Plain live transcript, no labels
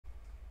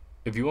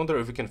If you wonder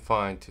if you can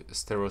find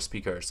stereo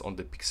speakers on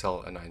the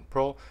Pixel 9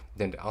 Pro,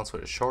 then the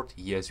answer is short,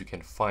 yes, you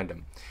can find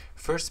them.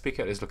 First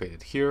speaker is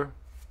located here,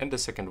 and the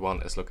second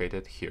one is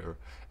located here.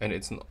 And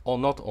it's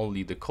not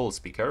only the cold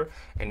speaker,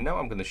 and now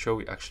I'm going to show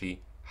you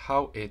actually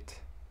how it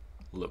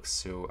looks.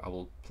 So I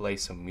will play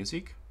some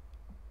music.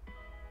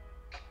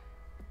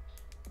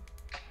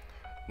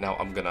 Now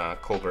I'm gonna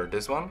cover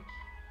this one,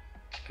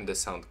 and the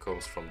sound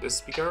comes from this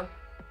speaker.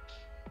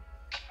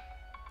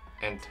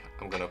 And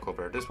I'm gonna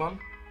cover this one,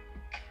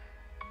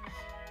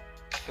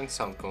 and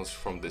sound comes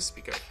from this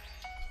speaker.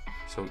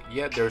 So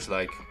yeah, there's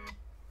like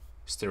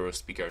stereo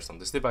speakers on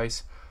this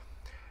device.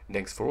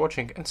 Thanks for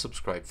watching, and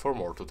subscribe for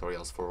more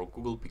tutorials for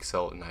Google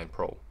Pixel 9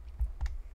 Pro.